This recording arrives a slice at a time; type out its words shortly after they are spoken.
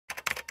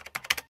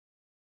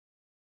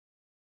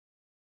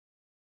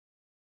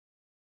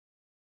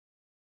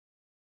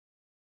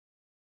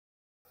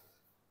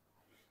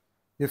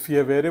If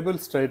a variable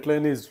straight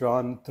line is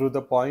drawn through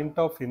the point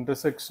of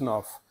intersection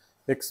of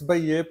x by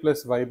a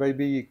plus y by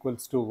b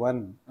equals to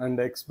 1 and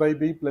x by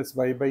b plus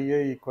y by a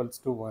equals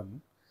to 1,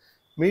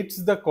 meets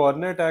the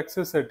coordinate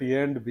axis at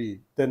a and b,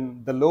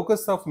 then the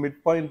locus of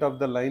midpoint of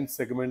the line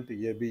segment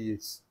AB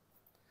is.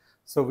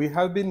 So we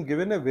have been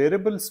given a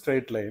variable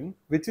straight line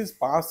which is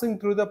passing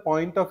through the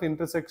point of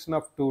intersection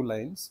of two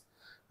lines,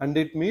 and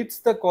it meets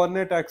the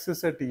coordinate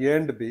axis at A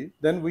and B.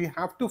 Then we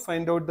have to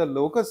find out the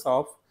locus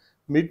of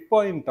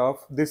midpoint of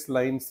this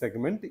line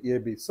segment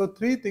AB. So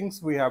three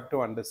things we have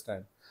to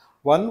understand.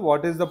 One,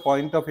 what is the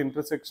point of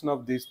intersection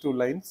of these two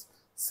lines?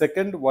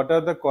 Second, what are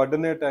the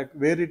coordinate,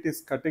 where it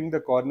is cutting the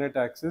coordinate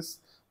axis?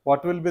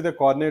 What will be the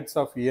coordinates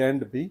of A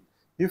and B?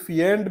 If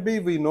A and B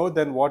we know,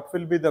 then what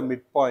will be the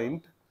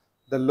midpoint?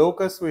 The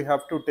locus, we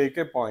have to take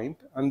a point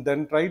and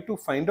then try to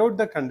find out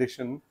the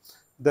condition.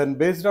 Then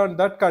based on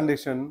that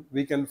condition,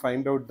 we can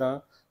find out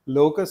the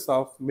locus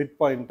of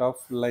midpoint of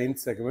line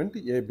segment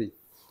AB.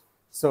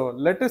 So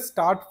let us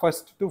start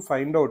first to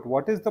find out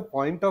what is the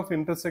point of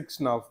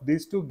intersection of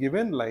these two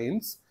given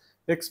lines,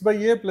 x by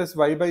a plus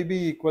y by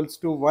b equals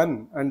to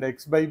 1 and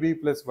x by b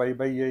plus y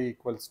by a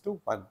equals to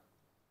 1.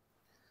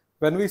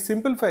 When we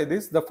simplify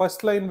this, the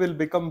first line will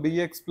become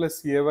bx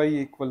plus ay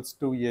equals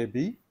to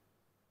ab,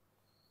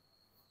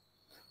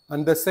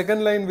 and the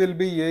second line will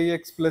be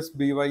ax plus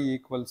by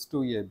equals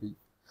to ab.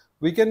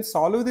 We can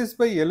solve this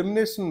by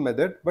elimination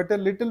method, but a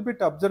little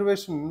bit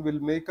observation will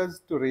make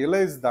us to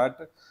realize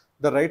that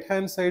the right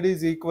hand side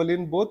is equal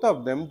in both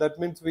of them. That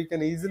means we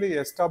can easily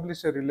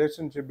establish a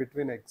relationship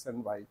between x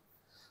and y.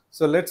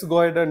 So let's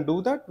go ahead and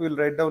do that. We'll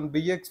write down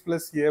bx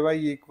plus ay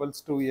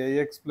equals to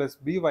ax plus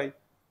by.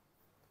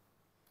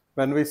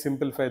 When we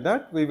simplify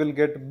that, we will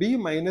get b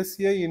minus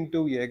a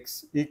into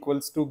x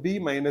equals to b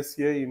minus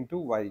a into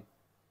y.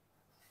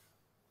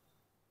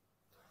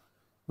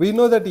 We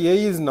know that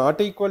a is not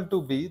equal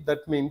to b,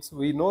 that means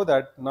we know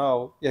that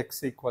now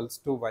x equals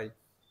to y.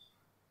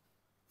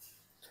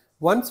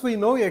 Once we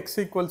know x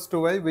equals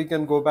to y, we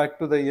can go back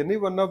to any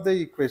one of the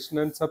equation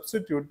and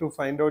substitute to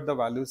find out the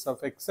values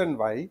of x and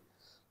y.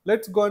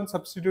 Let's go and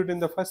substitute in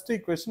the first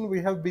equation.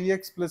 We have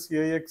bx plus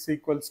ax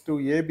equals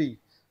to ab,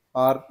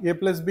 or a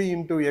plus b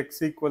into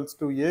x equals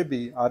to ab,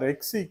 or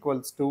x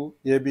equals to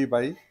ab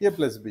by a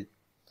plus b.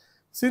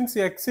 Since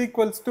x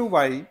equals to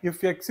y,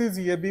 if x is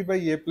ab by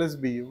a plus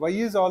b, y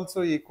is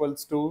also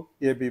equals to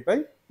ab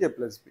by a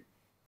plus b.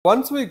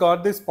 Once we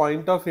got this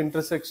point of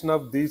intersection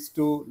of these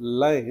two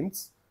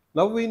lines,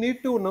 now we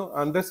need to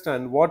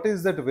understand what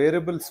is that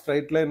variable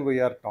straight line we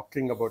are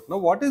talking about. Now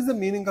what is the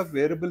meaning of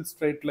variable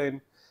straight line?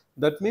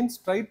 That means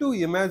try to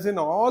imagine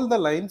all the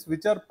lines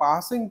which are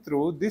passing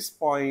through this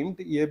point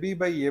ab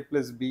by a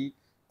plus b,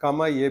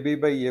 comma ab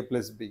by a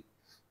plus b.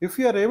 If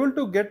you are able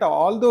to get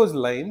all those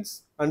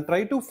lines and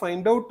try to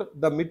find out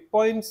the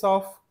midpoints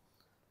of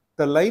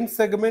the line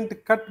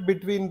segment cut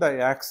between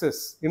the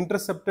axis,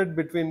 intercepted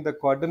between the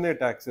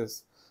coordinate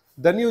axis,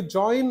 then you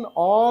join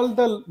all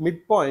the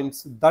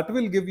midpoints, that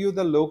will give you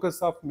the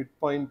locus of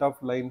midpoint of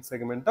line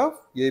segment of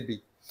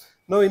AB.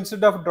 Now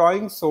instead of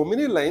drawing so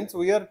many lines,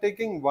 we are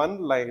taking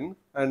one line,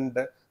 and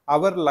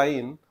our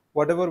line,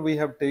 whatever we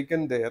have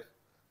taken there,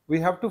 we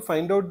have to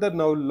find out the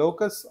now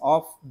locus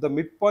of the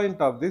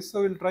midpoint of this.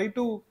 So we'll try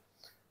to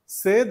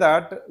say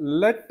that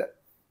let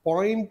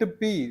point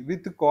P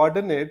with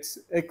coordinates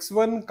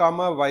x1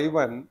 comma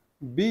y1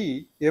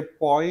 be a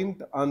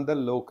point on the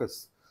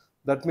locus.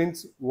 That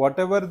means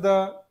whatever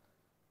the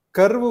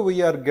curve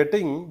we are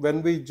getting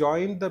when we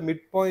join the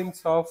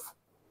midpoints of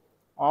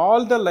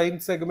all the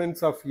line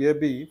segments of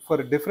AB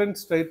for different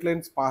straight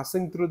lines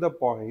passing through the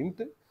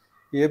point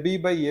AB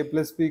by a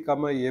plus b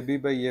comma AB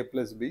by a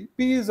plus b,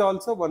 P is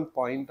also one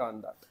point on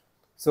that.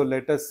 So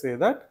let us say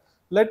that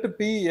let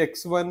P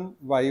x1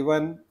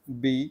 y1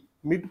 be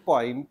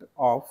midpoint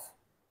of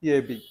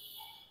AB.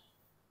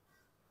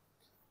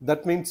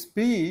 That means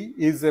P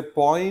is a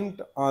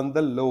point on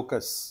the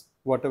locus,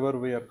 whatever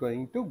we are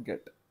going to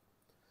get.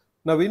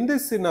 Now in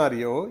this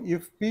scenario,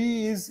 if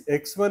P is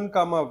x1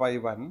 comma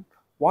y1,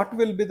 what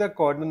will be the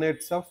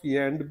coordinates of A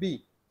and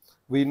B?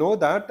 We know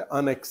that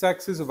on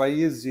x-axis y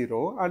is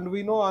 0, and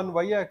we know on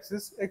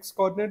y-axis x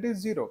coordinate is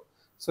 0.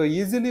 So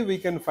easily we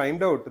can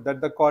find out that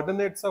the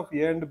coordinates of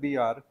A and B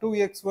are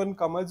 2x1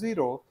 comma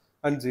 0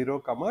 and 0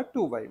 comma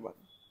 2y1.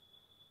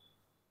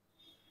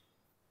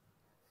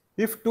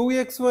 If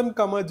 2x1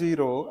 comma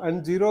 0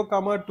 and 0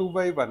 comma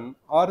 2y1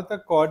 are the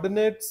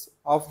coordinates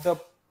of the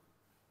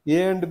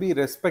A and B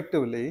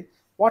respectively,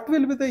 what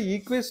will be the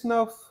equation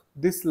of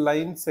this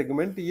line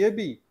segment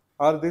AB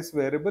or this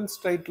variable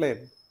straight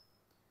line?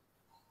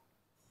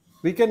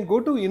 We can go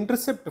to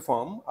intercept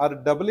form or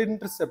double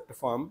intercept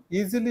form.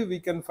 Easily we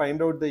can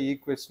find out the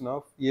equation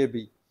of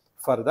AB.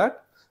 For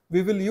that,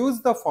 we will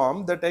use the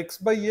form that x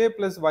by a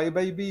plus y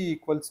by b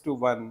equals to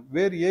 1,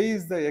 where a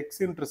is the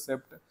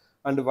x-intercept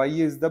and y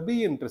is the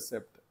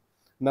b-intercept.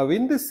 Now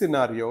in this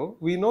scenario,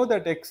 we know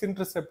that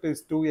x-intercept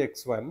is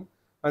 2x1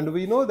 and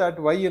we know that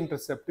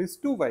y-intercept is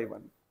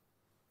 2y1.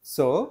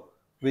 So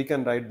we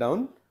can write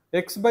down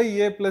x by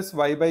a plus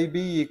y by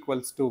b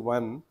equals to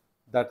 1.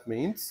 That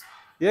means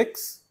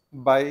x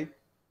by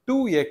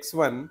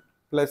 2x1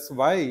 plus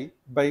y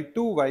by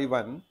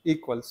 2y1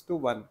 equals to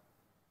 1.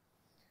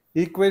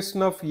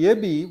 Equation of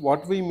AB,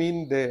 what we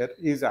mean there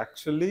is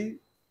actually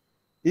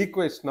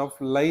equation of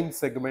line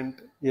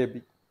segment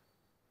AB,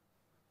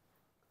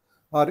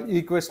 or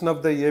equation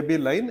of the AB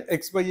line.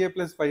 X by a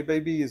plus y by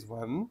b is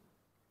 1,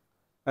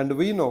 and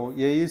we know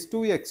a is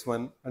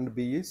 2x1 and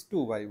b is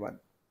 2y1.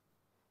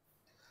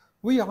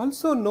 We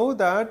also know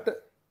that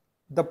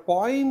the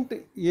point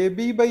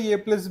AB by a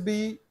plus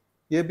b,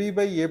 AB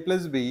by a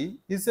plus b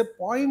is a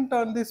point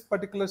on this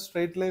particular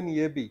straight line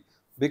AB,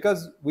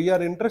 because we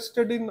are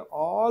interested in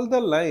all the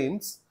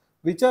lines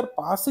which are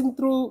passing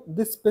through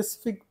this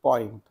specific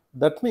point.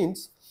 That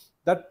means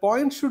that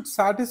point should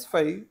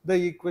satisfy the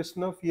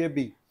equation of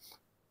AB,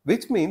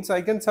 which means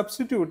I can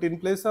substitute in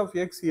place of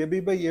x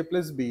AB by a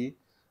plus b,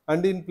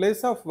 and in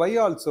place of y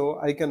also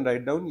I can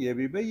write down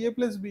AB by a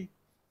plus b.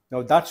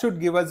 Now that should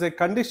give us a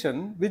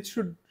condition which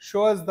should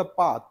show us the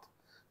path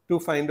to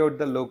find out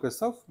the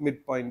locus of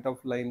midpoint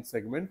of line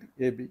segment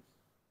AB.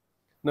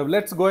 Now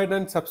let's go ahead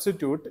and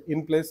substitute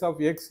in place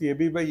of x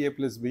AB by a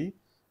plus b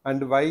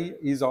and y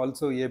is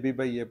also AB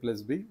by a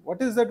plus b.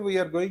 What is that we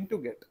are going to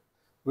get?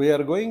 We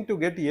are going to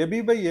get AB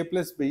by a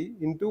plus b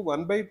into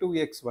 1 by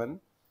 2x1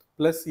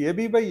 plus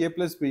AB by a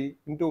plus b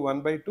into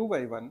 1 by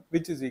 2y1,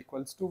 which is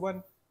equals to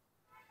 1.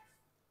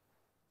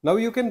 Now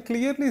you can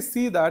clearly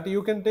see that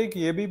you can take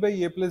AB by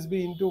a plus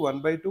b into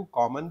 1 by 2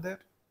 common there.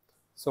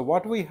 So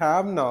what we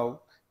have now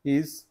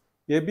is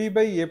AB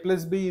by a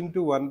plus b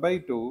into 1 by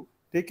 2.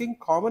 Taking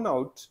common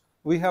out,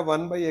 we have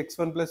 1 by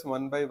x1 plus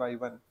 1 by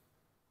y1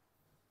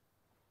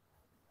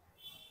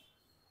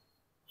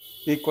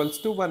 equals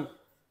to 1.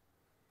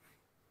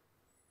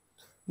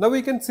 Now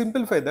we can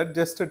simplify that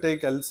just to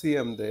take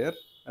LCM there,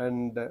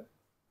 and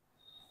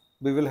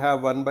we will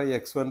have 1 by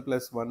x1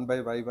 plus 1 by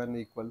y1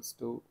 equals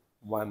to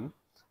 1.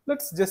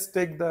 Let's just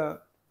take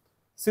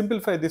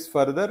simplify this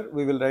further.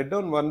 We will write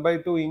down 1 by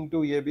 2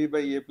 into AB by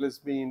a plus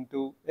b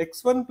into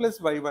x1 plus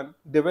y1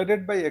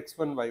 divided by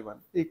x1 y1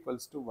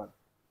 equals to 1.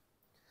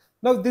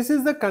 Now this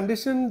is the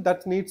condition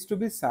that needs to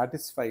be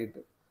satisfied,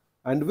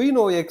 and we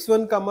know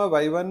x1 comma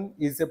y1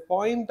 is a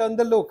point on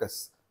the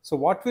locus. So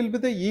what will be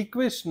the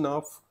equation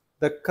of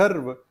the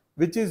curve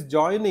which is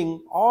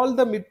joining all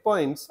the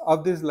midpoints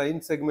of these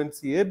line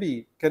segments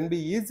AB can be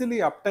easily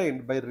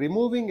obtained by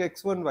removing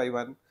x1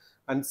 y1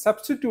 and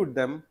substitute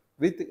them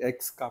with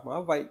x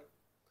comma y.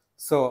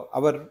 So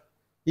our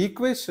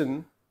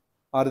equation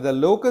or the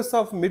locus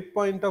of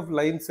midpoint of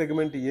line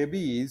segment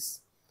AB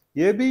is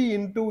AB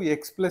into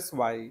x plus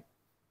y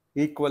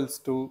equals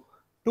to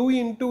 2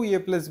 into a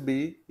plus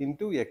b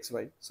into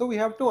xy. So we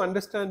have to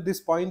understand this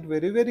point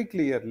very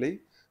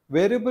clearly.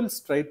 Variable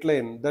straight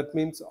line, that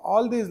means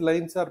all these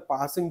lines are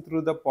passing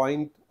through the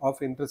point of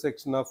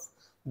intersection of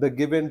the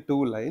given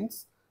two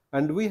lines,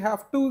 and we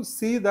have to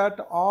see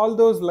that all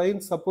those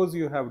lines, suppose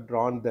you have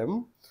drawn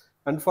them,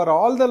 and for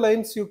all the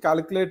lines you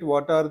calculate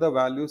what are the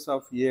values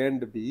of a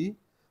and b,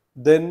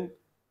 then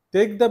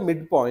take the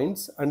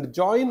midpoints and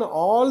join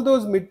all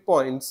those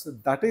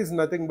midpoints. That is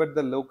nothing but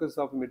the locus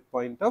of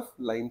midpoint of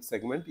line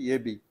segment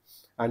AB,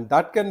 and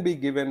that can be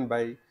given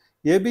by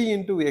AB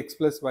into x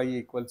plus y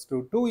equals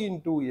to 2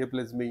 into a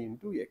plus b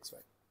into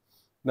xy.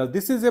 Now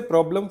this is a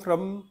problem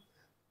from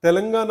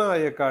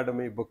Telangana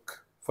Academy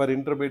book for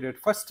intermediate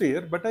first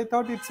year, but I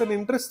thought it's an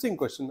interesting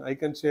question. I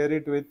can share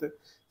it with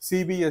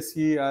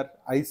CBSE or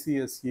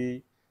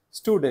ICSE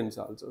students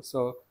also.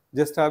 So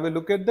just have a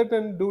look at that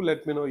and do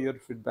let me know your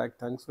feedback.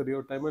 Thanks for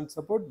your time and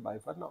support. Bye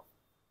for now.